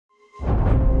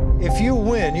If you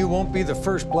win, you won't be the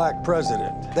first black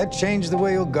president. That change the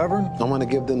way you'll govern? I want to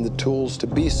give them the tools to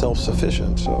be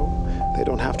self-sufficient so they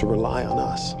don't have to rely on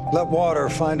us. Let water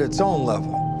find its own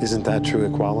level. Isn't that true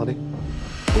equality?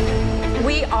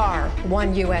 We are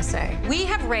One USA. We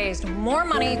have raised more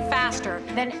money faster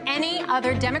than any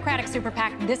other Democratic super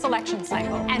PAC this election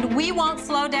cycle. And we won't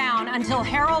slow down until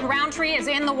Harold Roundtree is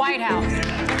in the White House.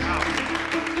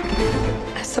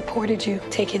 I supported you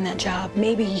taking that job.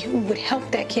 Maybe you would help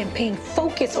that campaign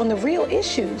focus on the real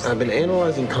issues. I've been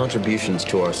analyzing contributions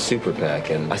to our super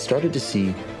PAC, and I started to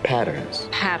see patterns.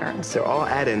 Patterns. They're all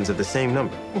add-ins of the same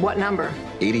number. What number?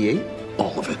 88?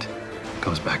 All of it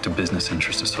goes back to business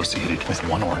interests associated with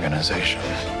one organization.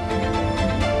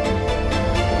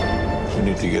 We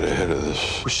need to get ahead of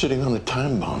this. We're sitting on the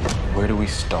time bomb. Where do we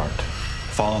start?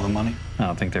 Follow the money? I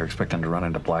don't think they're expecting to run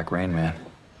into Black Rain Man.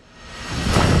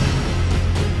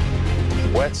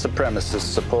 White supremacists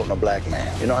supporting a black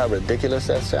man. You know how ridiculous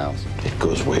that sounds? It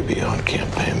goes way beyond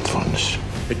campaign funds.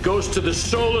 It goes to the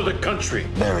soul of the country.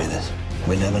 Bury this.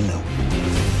 We never knew.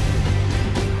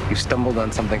 You stumbled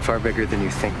on something far bigger than you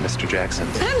think, Mr. Jackson.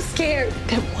 I'm scared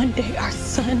that one day our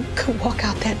son could walk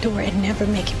out that door and never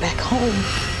make it back home.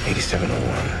 8701,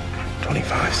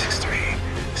 2563,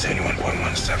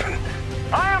 71.17.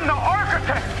 I am the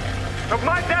architect of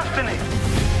my destiny.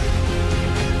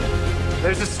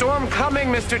 There's a storm coming,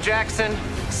 Mr. Jackson.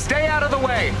 Stay out of the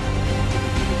way.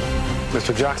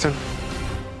 Mr. Jackson,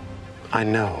 I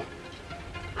know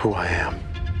who I am.